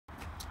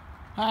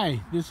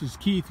Hi, this is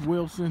Keith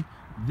Wilson.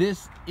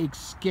 This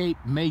Escape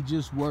may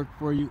just work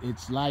for you.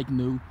 It's like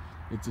new.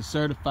 It's a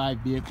certified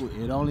vehicle.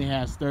 It only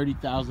has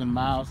 30,000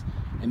 miles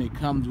and it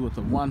comes with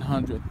a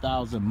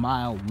 100,000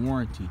 mile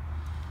warranty.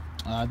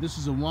 This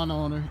is a one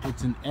owner.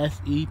 It's an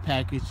SE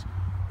package.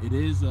 It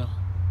is a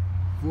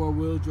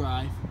four-wheel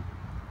drive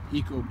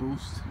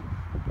EcoBoost.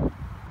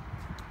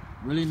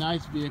 Really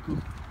nice vehicle.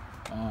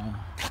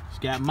 It's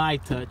got my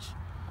touch.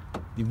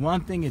 The one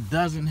thing it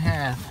doesn't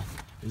have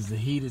is the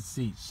heated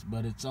seats,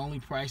 but it's only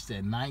priced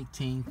at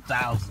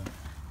 $19,000.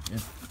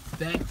 If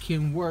that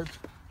can work,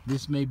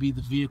 this may be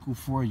the vehicle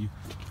for you.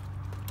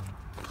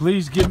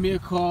 Please give me a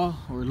call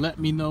or let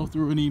me know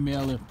through an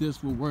email if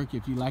this will work,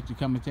 if you'd like to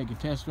come and take a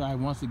test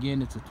drive. Once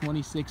again, it's a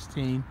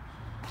 2016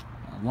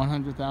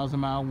 100,000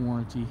 mile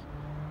warranty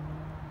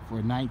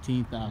for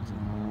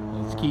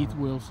 $19,000. It's Keith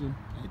Wilson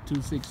at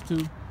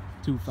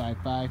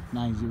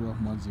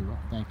 262-255-9010.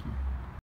 Thank you.